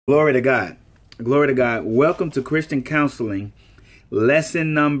Glory to God. Glory to God. Welcome to Christian Counseling,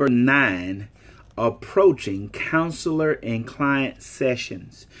 lesson number 9, approaching counselor and client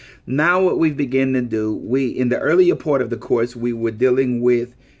sessions. Now what we've begun to do, in the earlier part of the course, we were dealing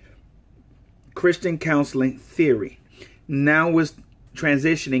with Christian counseling theory. Now we're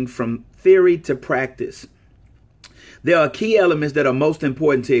transitioning from theory to practice. There are key elements that are most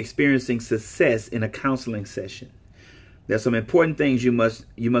important to experiencing success in a counseling session. There's some important things you must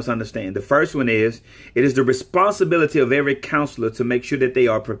understand. The first one is, it is the responsibility of every counselor to make sure that they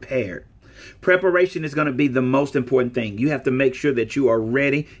are prepared. Preparation is going to be the most important thing. You have to make sure that you are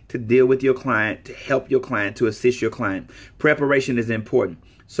ready to deal with your client, to help your client, to assist your client. Preparation is important.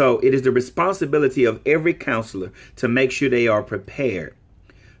 So it is the responsibility of every counselor to make sure they are prepared.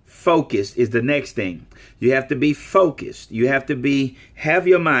 Focused is the next thing. You have to be focused. You have to have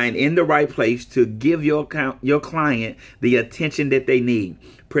your mind in the right place to give your client the attention that they need.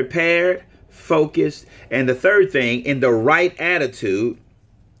 Prepared, focused, and the third thing, in the right attitude.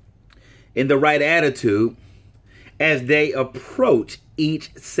 In the right attitude as they approach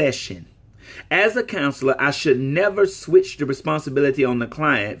each session. As a counselor, I should never switch the responsibility on the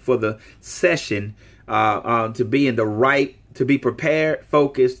client for the session to be prepared,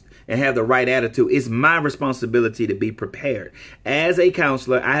 focused, and have the right attitude. It's my responsibility to be prepared. As a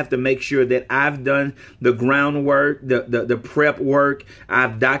counselor, I have to make sure that I've done the groundwork, the prep work.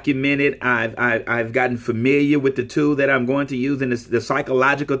 I've documented. I've gotten familiar with the tool that I'm going to use and the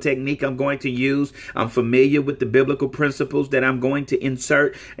psychological technique I'm going to use. I'm familiar with the biblical principles that I'm going to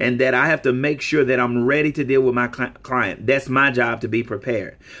insert, and that I have to make sure that I'm ready to deal with my client. That's my job, to be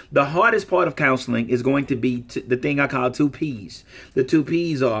prepared. The hardest part of counseling is going to be the thing I call 2 P's. The 2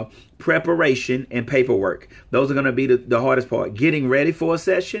 P's are preparation and paperwork. Those are going to be the hardest part. Getting ready for a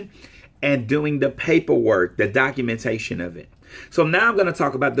session and doing the paperwork, the documentation of it. So now I'm going to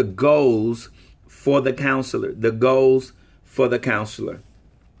talk about the goals for the counselor. The goals for the counselor.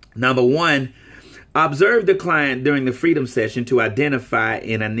 Number 1, observe the client during the freedom session to identify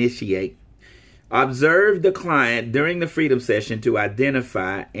and initiate. Observe the client during the freedom session to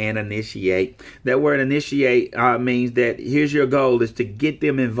identify and initiate. That word initiate means that here's your goal, is to get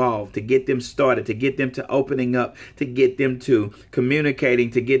them involved, to get them started, to get them to opening up, to get them to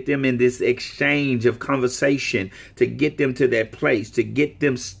communicating, to get them in this exchange of conversation, to get them to that place, to get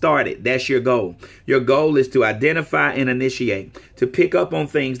them started. That's your goal. Your goal is to identify and initiate, to pick up on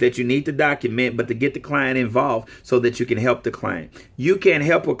things that you need to document, but to get the client involved so that you can help the client. You can't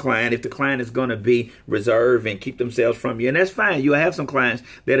help a client if the client is going to be reserved and keep themselves from you. And that's fine. You'll have some clients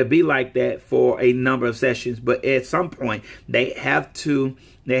that'll be like that for a number of sessions, but at some point they have to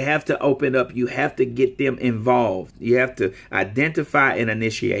open up. You have to get them involved. You have to identify and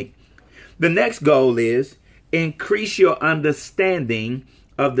initiate. The next goal is increase your understanding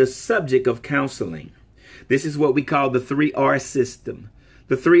of the subject of counseling. This is what we call the 3R system.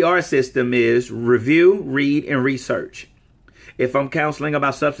 The 3R system is review, read, and research. If I'm counseling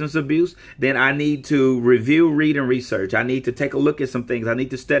about substance abuse, then I need to review, read, and research. I need to take a look at some things. I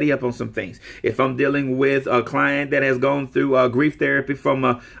need to study up on some things. If I'm dealing with a client that has gone through grief therapy from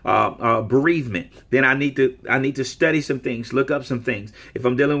a bereavement, then I need to study some things, look up some things. If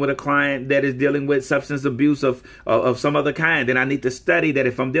I'm dealing with a client that is dealing with substance abuse of some other kind, then I need to study that.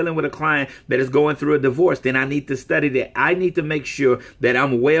 If I'm dealing with a client that is going through a divorce, then I need to study that. I need to make sure that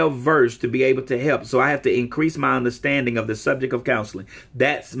I'm well versed to be able to help. So I have to increase my understanding of the subject of counseling.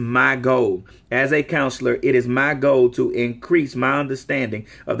 That's my goal. As a counselor, it is my goal to increase my understanding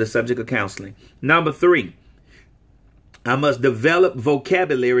of the subject of counseling. Number 3, I must develop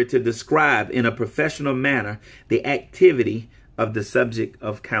vocabulary to describe in a professional manner the activity of the subject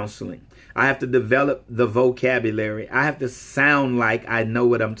of counseling. I have to develop the vocabulary. I have to sound like I know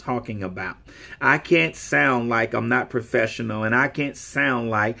what I'm talking about. I can't sound like I'm not professional, and I can't sound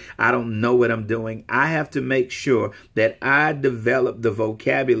like I don't know what I'm doing. I have to make sure that I develop the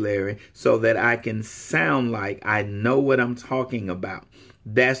vocabulary so that I can sound like I know what I'm talking about.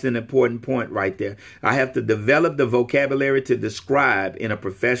 That's an important point right there. I have to develop the vocabulary to describe in a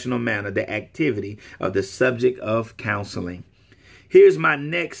professional manner the activity of the subject of counseling. Here's my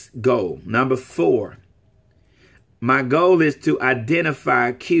next goal. Number 4. My goal is to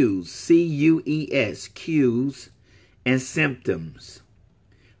identify cues, C-U-E-S, cues and symptoms.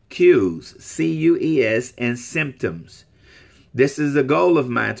 Cues, C-U-E-S, and symptoms. This is a goal of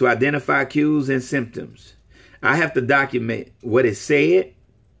mine, to identify cues and symptoms. I have to document what is said,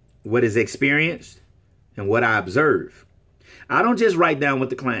 what is experienced, and what I observe. I don't just write down what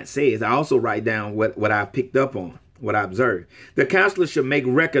the client says. I also write down what I've picked up on. what I observed. The counselor should make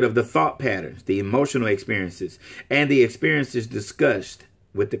record of the thought patterns, the emotional experiences, and the experiences discussed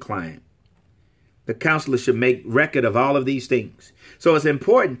with the client. The counselor should make record of all of these things. So it's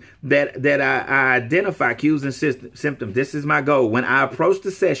important that I identify cues and symptoms. This is my goal. When I approach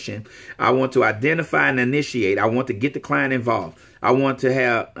the session, I want to identify and initiate. I want to get the client involved. I want to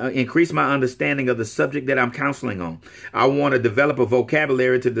have increase my understanding of the subject that I'm counseling on. I want to develop a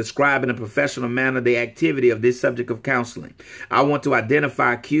vocabulary to describe in a professional manner the activity of this subject of counseling. I want to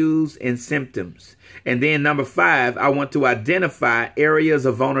identify cues and symptoms. And then number 5, I want to identify areas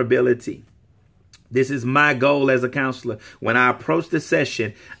of vulnerability. This is my goal as a counselor. When I approach the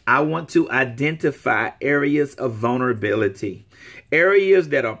session, I want to identify areas of vulnerability, areas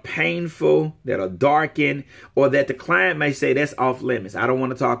that are painful, that are darkened, or that the client may say that's off limits. I don't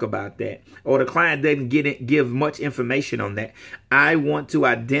want to talk about that. Or the client doesn't give much information on that. I want to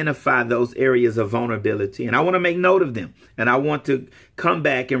identify those areas of vulnerability, and I want to make note of them, and I want to come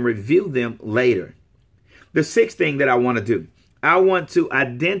back and review them later. The 6th thing that I want to do, I want to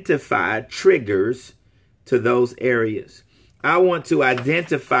identify triggers to those areas. I want to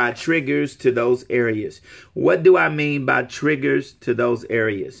identify triggers to those areas. What do I mean by triggers to those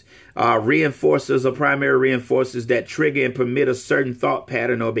areas? Reinforcers or primary reinforcers that trigger and permit a certain thought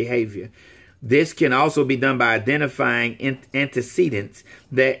pattern or behavior. This can also be done by identifying antecedents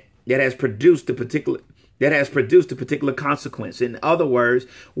that has produced a particular consequence. In other words,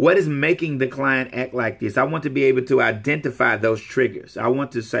 what is making the client act like this? I want to be able to identify those triggers. I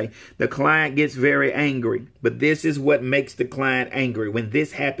want to say the client gets very angry, but this is what makes the client angry. When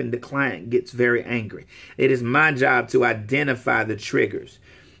this happened, the client gets very angry. It is my job to identify the triggers.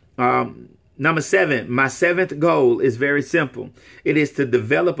 Number 7, my 7th goal is very simple. It is to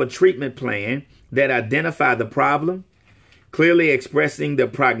develop a treatment plan that identifies the problem, clearly expressing the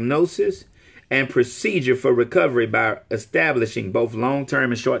prognosis and procedure for recovery by establishing both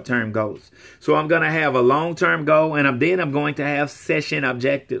long-term and short-term goals. So I'm going to have a long-term goal, and then I'm going to have session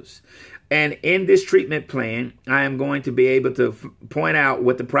objectives. And in this treatment plan, I am going to be able to point out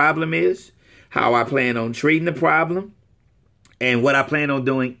what the problem is, how I plan on treating the problem, and what I plan on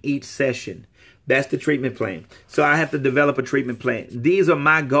doing each session. That's the treatment plan. So I have to develop a treatment plan. These are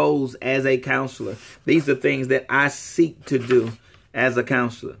my goals as a counselor. These are things that I seek to do as a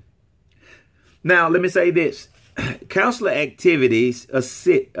counselor. Now, let me say this. Counselor activities,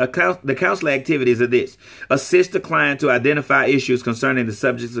 the counselor activities are this. Assist the client to identify issues concerning the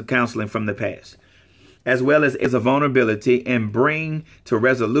subjects of counseling from the past, as well as a vulnerability, and bring to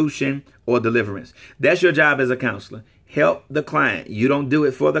resolution or deliverance. That's your job as a counselor. Help the client. You don't do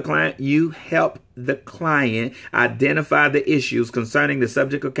it for the client. You help the client identify the issues concerning the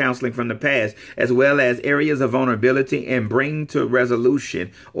subject of counseling from the past, as well as areas of vulnerability, and bring to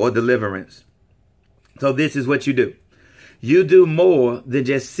resolution or deliverance. So this is what you do. You do more than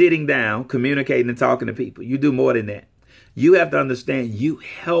just sitting down, communicating and talking to people. You do more than that. You have to understand you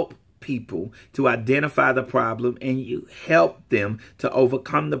help people to identify the problem, and you help them to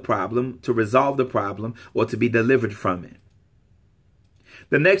overcome the problem, to resolve the problem, or to be delivered from it.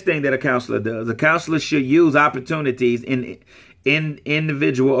 The next thing that a counselor does, a counselor should use opportunities in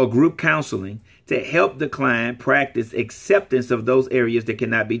individual or group counseling to help the client practice acceptance of those areas that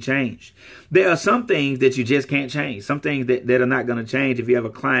cannot be changed. There are some things that you just can't change. Some things that are not going to change. If you have a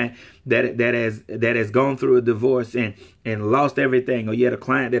client that has gone through a divorce and lost everything, or you had a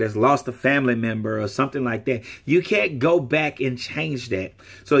client that has lost a family member or something like that, you can't go back and change that.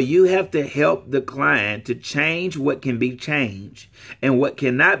 So you have to help the client to change what can be changed, and what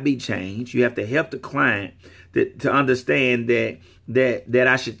cannot be changed, you have to help the client to understand that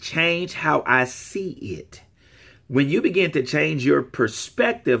I should change how I see it. When you begin to change your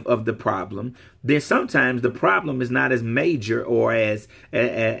perspective of the problem, then sometimes the problem is not as major or as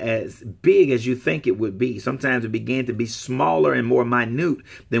big as you think it would be. Sometimes it began to be smaller and more minute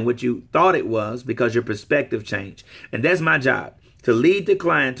than what you thought it was, because your perspective changed. And that's my job, to lead the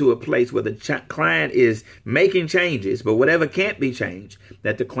client to a place where the client is making changes, but whatever can't be changed,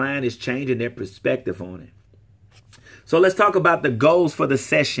 that the client is changing their perspective on it. So let's talk about the goals for the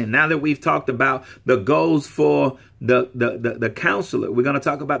session. Now that we've talked about the goals for the counselor, we're going to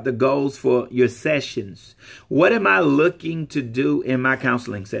talk about the goals for your sessions. What am I looking to do in my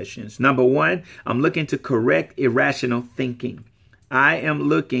counseling sessions? Number 1, I'm looking to correct irrational thinking. I am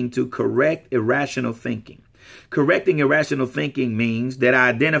looking to correct irrational thinking. Correcting irrational thinking means that I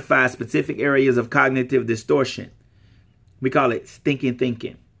identify specific areas of cognitive distortion. We call it stinking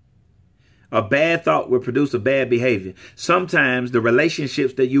thinking. A bad thought will produce a bad behavior. Sometimes the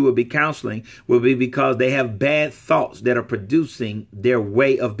relationships that you will be counseling will be because they have bad thoughts that are producing their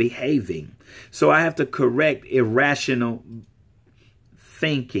way of behaving. So I have to correct irrational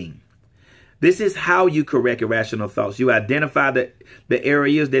thinking. This is how you correct irrational thoughts. You identify the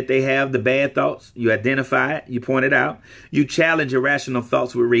areas that they have, the bad thoughts. You identify it. You point it out. You challenge irrational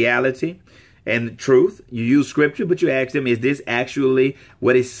thoughts with reality and the truth. You use scripture, but you ask them, is this actually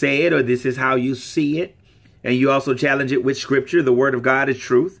what is said, or this is how you see it? And you also challenge it with scripture. The word of God is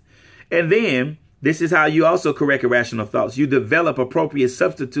truth. And then this is how you also correct irrational thoughts. You develop appropriate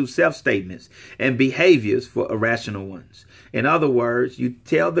substitute self-statements and behaviors for irrational ones. In other words, you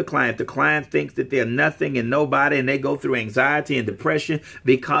tell the client thinks that they're nothing and nobody, and they go through anxiety and depression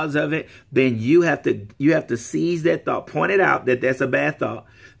because of it. Then you have to seize that thought, point it out that that's a bad thought.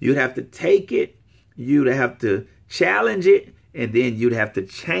 You'd have to take it, you'd have to challenge it, and then you'd have to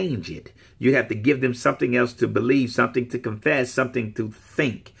change it. You'd have to give them something else to believe, something to confess, something to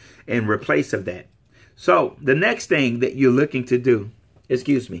think in replace of that. So the next thing that you're looking to do,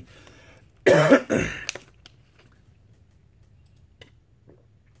 excuse me,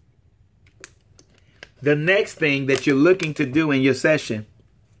 the next thing that you're looking to do in your session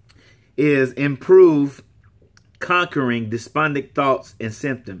is improve conquering despondent thoughts and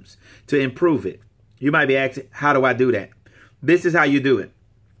symptoms. To improve it, you might be asking, how do I do that? This is how you do it.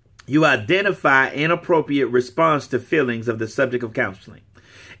 You identify inappropriate response to feelings of the subject of counseling.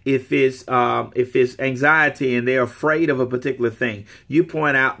 If it's anxiety and they're afraid of a particular thing, you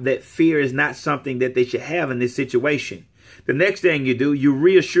point out that fear is not something that they should have in this situation. The next thing you do, you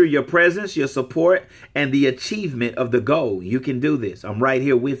reassure your presence, your support, and the achievement of the goal. You can do this. I'm right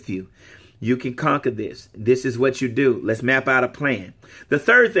here with you. You can conquer this. This is what you do. Let's map out a plan. The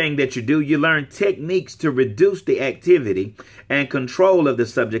third thing that you do, you learn techniques to reduce the activity and control of the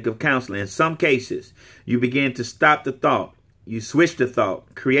subject of counseling. In some cases, you begin to stop the thought. You switch the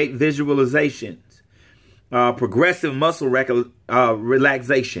thought, create visualizations, progressive muscle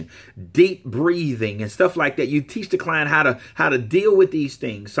relaxation, deep breathing, and stuff like that. You teach the client how to deal with these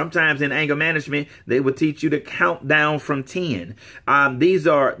things. Sometimes in anger management, they will teach you to count down from 10. These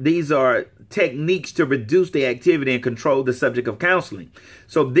are techniques to reduce the activity and control the subject of counseling.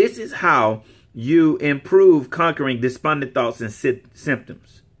 So this is how you improve conquering despondent thoughts and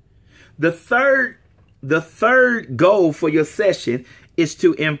symptoms. The third goal for your session is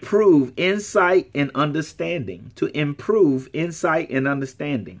to improve insight and understanding. To improve insight and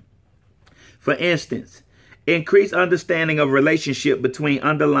understanding. For instance, increase understanding of relationship between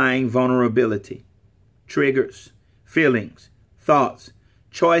underlying vulnerability, triggers, feelings, thoughts,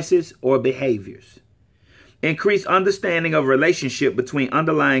 choices, or behaviors. Increase understanding of relationship between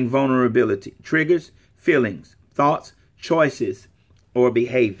underlying vulnerability, triggers, feelings, thoughts, choices, or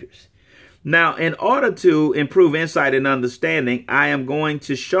behaviors. Now, in order to improve insight and understanding, I'm going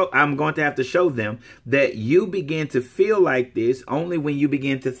to have to show them that you begin to feel like this only when you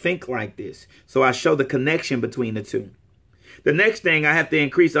begin to think like this. So I show the connection between the two. The next thing, I have to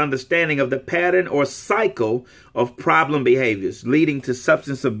increase understanding of the pattern or cycle of problem behaviors leading to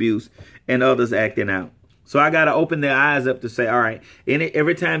substance abuse and others acting out. So I got to open their eyes up to say, all right,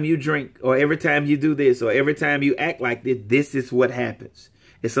 every time you drink, or every time you do this, or every time you act like this, this is what happens.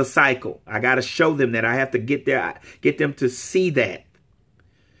 It's a cycle. I got to show them that. I have to get them to see that.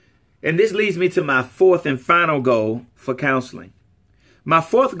 And this leads me to my fourth and final goal for counseling. My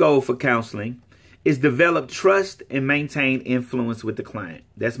fourth goal for counseling is develop trust and maintain influence with the client.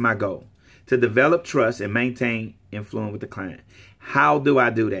 That's my goal, to develop trust and maintain influence with the client. How do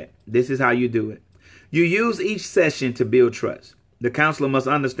I do that? This is how you do it. You use each session to build trust. The counselor must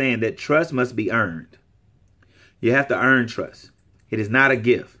understand that trust must be earned. You have to earn trust. It is not a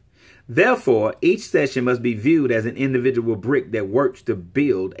gift. Therefore, each session must be viewed as an individual brick that works to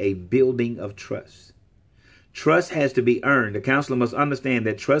build a building of trust. Trust has to be earned. The counselor must understand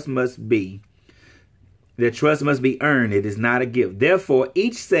that trust must be earned. It is not a gift. Therefore,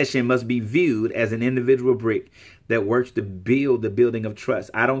 each session must be viewed as an individual brick that works to build the building of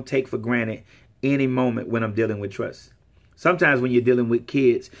trust. I don't take for granted any moment when I'm dealing with trust. Sometimes when you're dealing with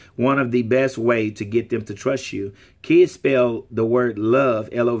kids, one of the best ways to get them to trust you, kids spell the word love,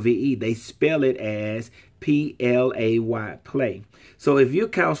 L-O-V-E. They spell it as P-L-A-Y, play. So if you're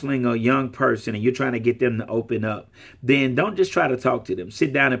counseling a young person and you're trying to get them to open up, then don't just try to talk to them.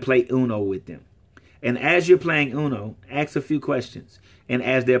 Sit down and play Uno with them. And as you're playing Uno, ask a few questions. And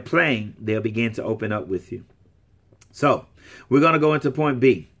as they're playing, they'll begin to open up with you. So we're going to go into point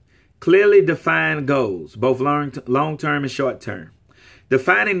B. Clearly define goals, both long-term and short-term.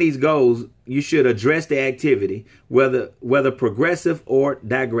 Defining these goals, you should address the activity, whether progressive or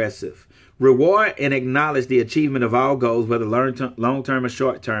digressive. Reward and acknowledge the achievement of all goals, whether long-term or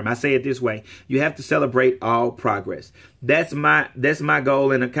short-term. I say it this way: you have to celebrate all progress. That's my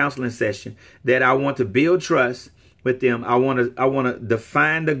goal in a counseling session, that I want to build trust. with them. I want to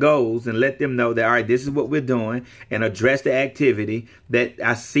define the goals and let them know that, all right, this is what we're doing, and address the activity that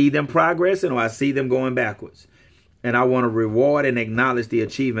I see them progressing or I see them going backwards. And I want to reward and acknowledge the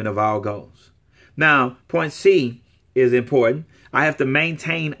achievement of all goals. Now, point C is important. I have to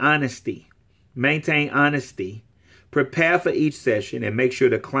maintain honesty. Maintain honesty. Prepare for each session and make sure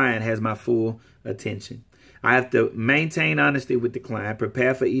the client has my full attention. I have to maintain honesty with the client,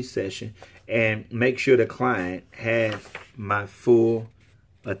 prepare for each session, and make sure the client has my full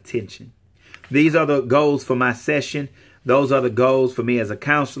attention. These are the goals for my session. Those are the goals for me as a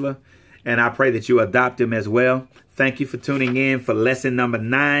counselor, and I pray that you adopt them as well. Thank you for tuning in for lesson number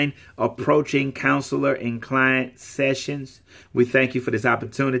 9, approaching counselor and client sessions. We thank you for this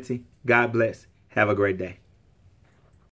opportunity. God bless. Have a great day.